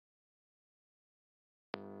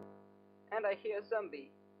And I hear a zombie.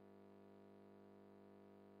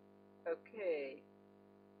 Okay.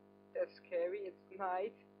 That's scary. It's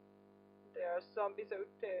night. There are zombies out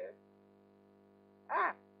there.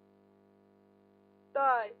 Ah!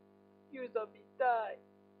 Die! You zombie, die!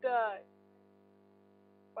 Die!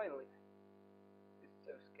 Finally. This is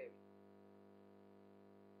so scary.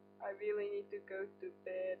 I really need to go to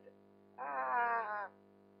bed. Ah!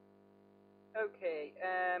 Okay,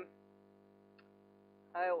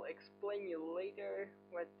 I'll explain you later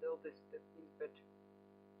what all this stuff means, but...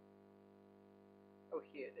 Oh,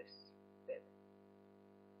 here it is. Bed.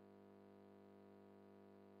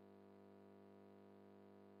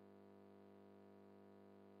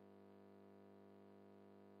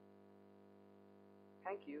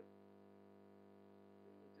 Thank you.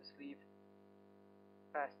 We need to sleep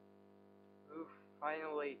fast. Oof,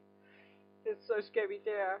 finally. It's so scary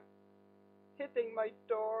there. Hitting my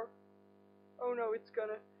door. Oh no, it's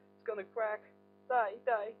gonna crack. Die,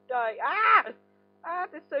 die, die. Ah! Ah,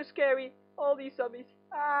 that's so scary. All these zombies.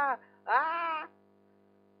 Ah! Ah!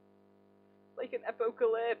 Like an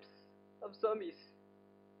apocalypse of zombies.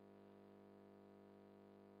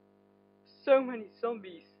 So many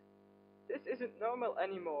zombies. This isn't normal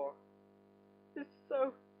anymore. This is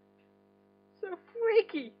so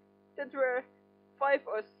freaky. That were 5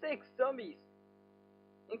 or 6 zombies,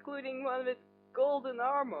 including one with golden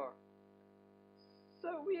armor.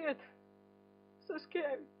 So weird. So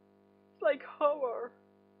scary. It's like horror.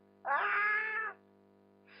 Ah!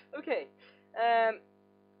 Okay. Um.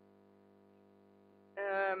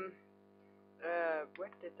 Um. What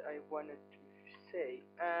did I wanted to say?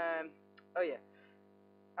 Oh yeah.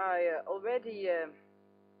 I already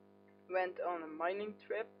went on a mining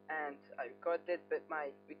trip and I recorded it, but my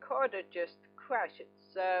recorder just crashed.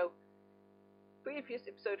 So previous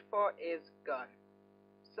episode 4 is gone.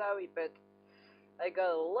 Sorry, but I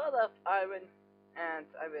got a lot of iron and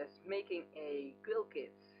I was making a grill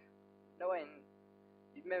kit. Now I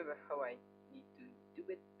remember how I need to do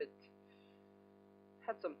it, but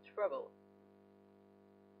had some trouble.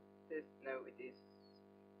 No, it is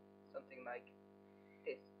something like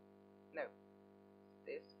this. No,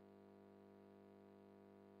 this.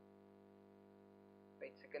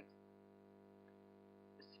 Wait a second.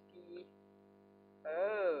 Recipe.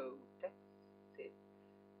 Oh, that's it.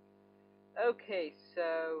 Okay,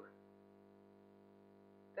 so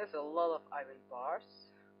there's a lot of iron bars,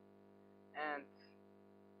 and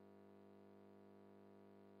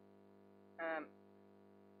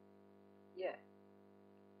yeah,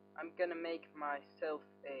 I'm gonna make myself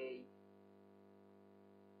a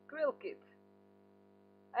grill kit.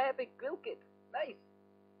 I have a grill kit, nice,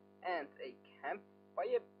 and a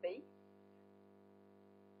campfire base,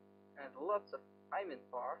 and lots of iron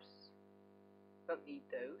bars. Don't need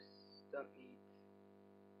those. Don't need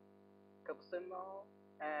cobblestone wall,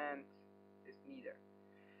 and this neither.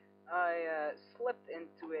 I slept in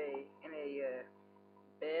a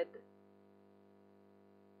bed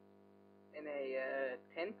in a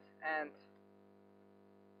tent, and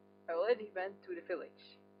I already went to the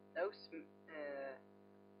village.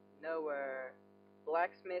 No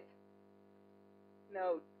blacksmith,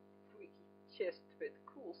 no freaky chest with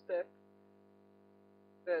cool stuff,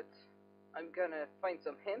 but I'm gonna find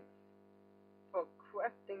some hints for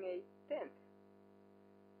crafting a tent,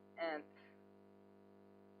 and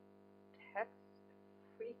that's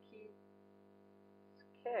freaky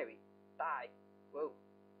scary. Die. Whoa,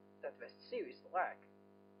 that was serious lag.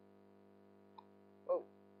 Whoa.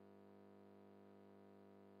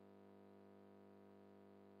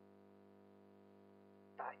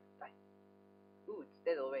 Die, die. Ooh, it's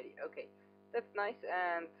dead already. Okay, that's nice,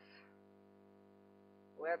 and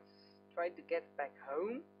let's try to get back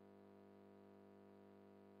home.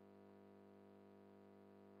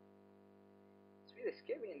 It's really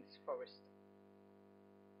scary in this forest.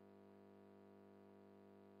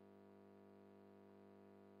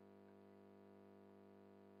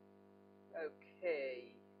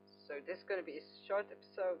 Okay, so this is gonna be a short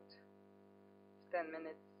episode. It's 10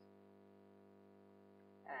 minutes,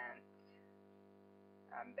 and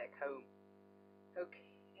I'm back home.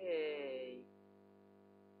 Okay.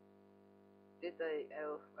 Did I?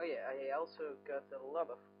 Oh yeah, I also got a lot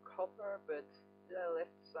of copper, but did I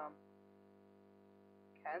left some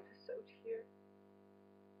canvas out here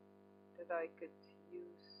that I could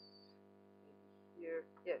use? Maybe here.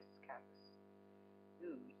 Yes, canvas.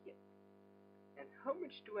 Ooh, yeah. And how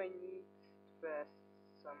much do I need to pass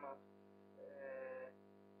some of?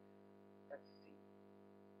 Let's see.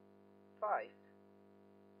 5.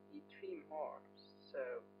 Need 3 more. So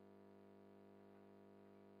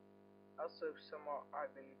also some more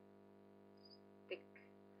iron stick.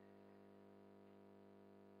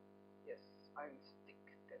 iron stick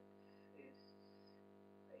that is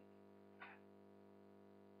like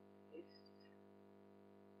this.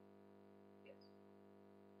 Yes,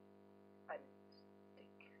 iron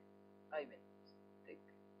stick, iron stick,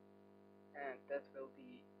 and that will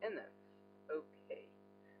be enough. Okay.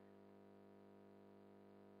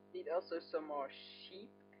 Need also some more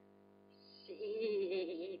sheep.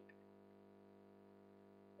 Sheep.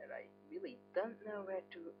 And I really don't know where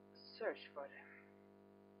to search for them.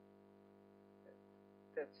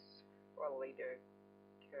 That's for later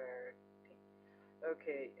thing.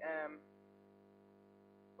 Okay,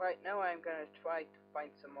 right now I'm gonna try to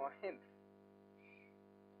find some more hemp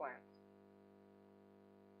plants.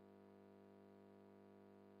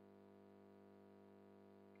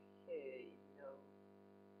 Okay,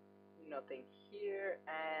 no, nothing here,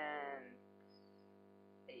 and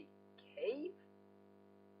a cave?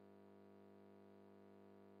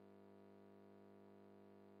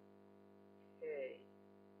 Okay,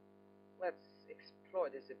 let's explore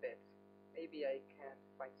this a bit. Maybe I can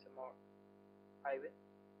find some more iron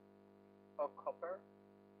or copper.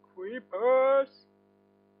 Creepers!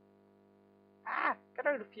 Ah, get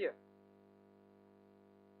out of here!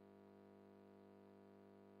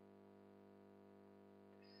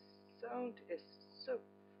 The sound is so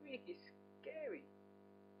freaky scary.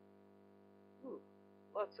 Ooh,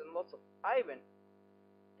 lots and lots of iron.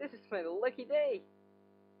 This is my lucky day.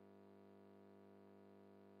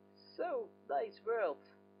 So nice world.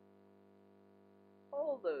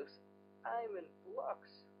 All those iron blocks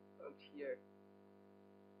out here.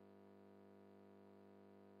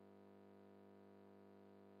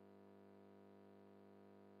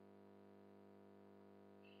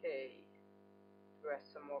 Okay, there's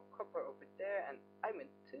some more copper over there and iron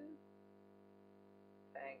too.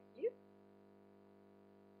 Thank you.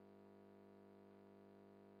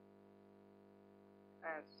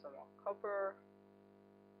 And some more copper.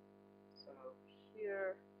 Some over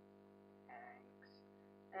here. Thanks.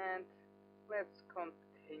 And let's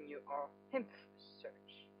continue our hemp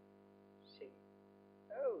search. See.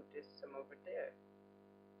 Oh, there's some over there.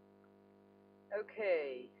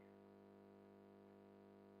 Okay.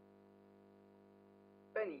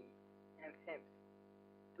 Bunny and hemp.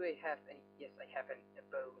 Do I have any? Yes, I have a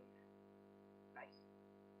bone. Nice.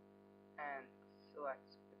 And so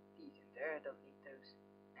let's put these in there. I don't need those.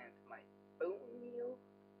 And my bone meal.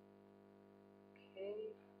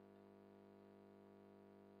 Okay.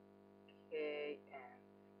 Okay, and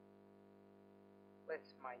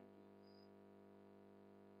let's mine these.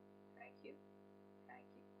 Thank you. Thank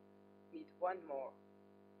you. Need one more.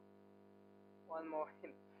 One more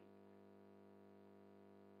hemp.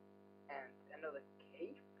 And another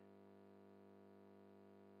cave.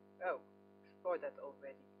 Oh, explored that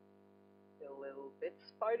already. A little bit.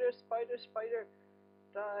 Spider, spider, spider.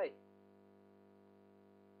 Die.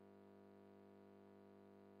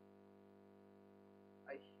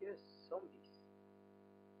 I hear zombies.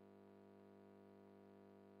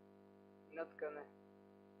 Not gonna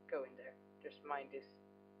go in there. Just mind this.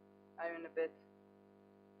 I'm in a bit.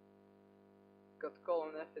 Got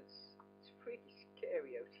cold enough. It's pretty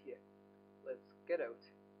scary out here. Let's get out.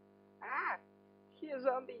 Ah! Here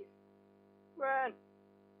zombies! Run!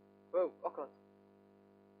 Whoa, oh god.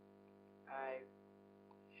 I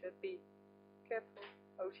should be careful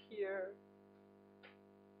out here.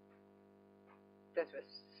 That was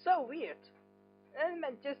so weird.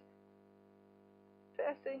 Enderman just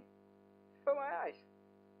passing for my eyes.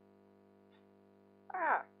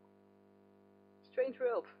 Ah! Strange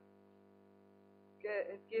world.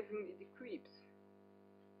 It's giving me the creeps.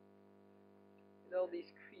 With all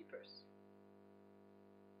these creepers.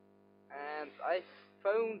 And I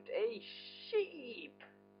found a sheep.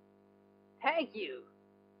 Thank you.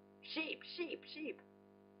 Sheep, sheep, sheep.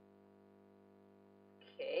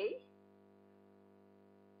 Okay.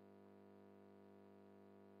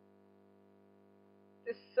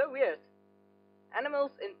 This is so weird.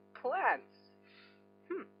 Animals and plants.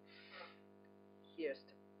 Here's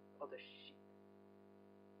the other sheep.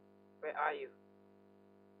 Where are you?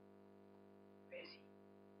 Where is he?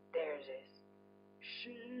 There's his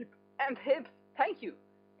sheep and hemp. Thank you.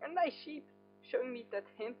 A nice sheep showing me that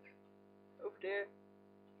hemp over there.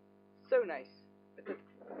 So nice. But the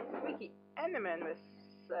freaky Enderman was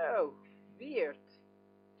so weird.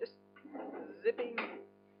 Just zipping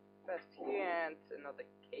past here and another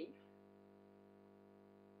cave.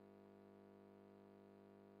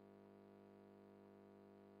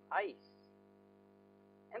 Nice.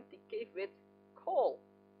 Empty cave with coal.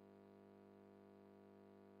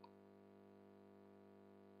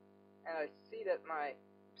 And I see that my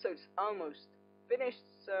episode's almost finished,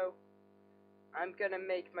 so I'm gonna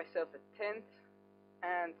make myself a tent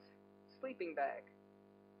and sleeping bag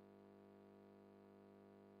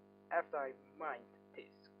after I mind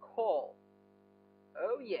this call.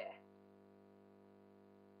 Oh yeah.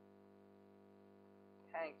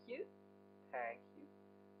 Thank you. Thank you.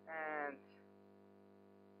 And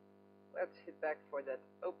let's head back for that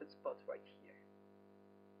open spot right here.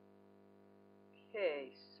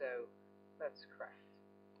 Okay, so let's craft.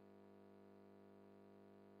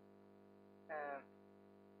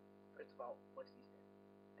 First of all, place these there.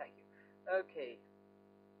 Thank you. Okay.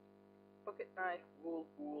 Pocket knife,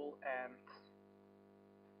 wool, and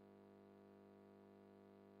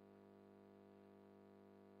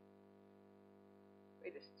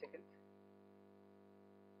wait a second.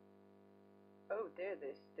 Oh, there it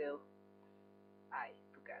is still. I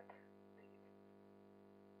forgot.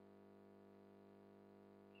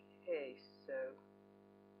 Okay, so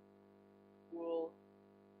wool,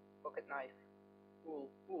 pocket knife,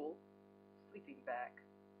 wool, sleeping bag.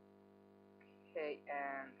 Okay,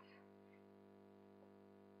 and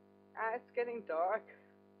it's getting dark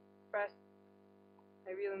fast.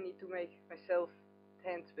 I really need to make myself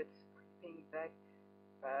tent with sleeping bag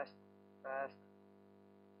fast.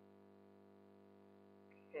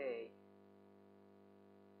 Okay.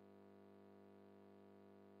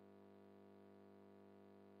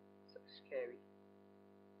 So scary.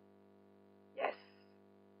 Yes!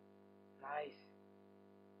 Nice.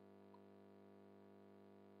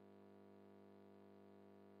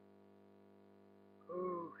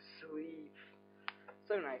 Ooh, sleep.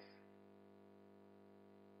 So nice.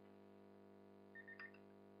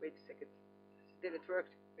 Wait a second. Did it work?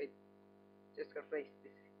 Wait. Just gonna place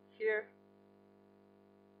this here.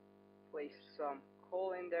 Place some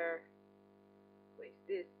coal in there. Place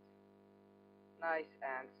this. Nice,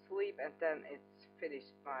 and sleep, and then it's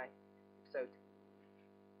finished my episode.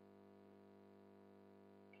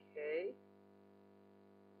 Okay.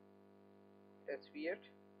 That's weird.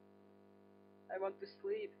 I want to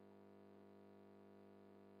sleep.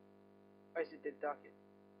 Or is it the dark?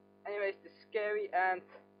 Anyways, this is scary, and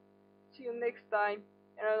see you next time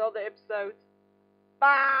in another episode.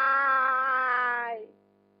 Bye!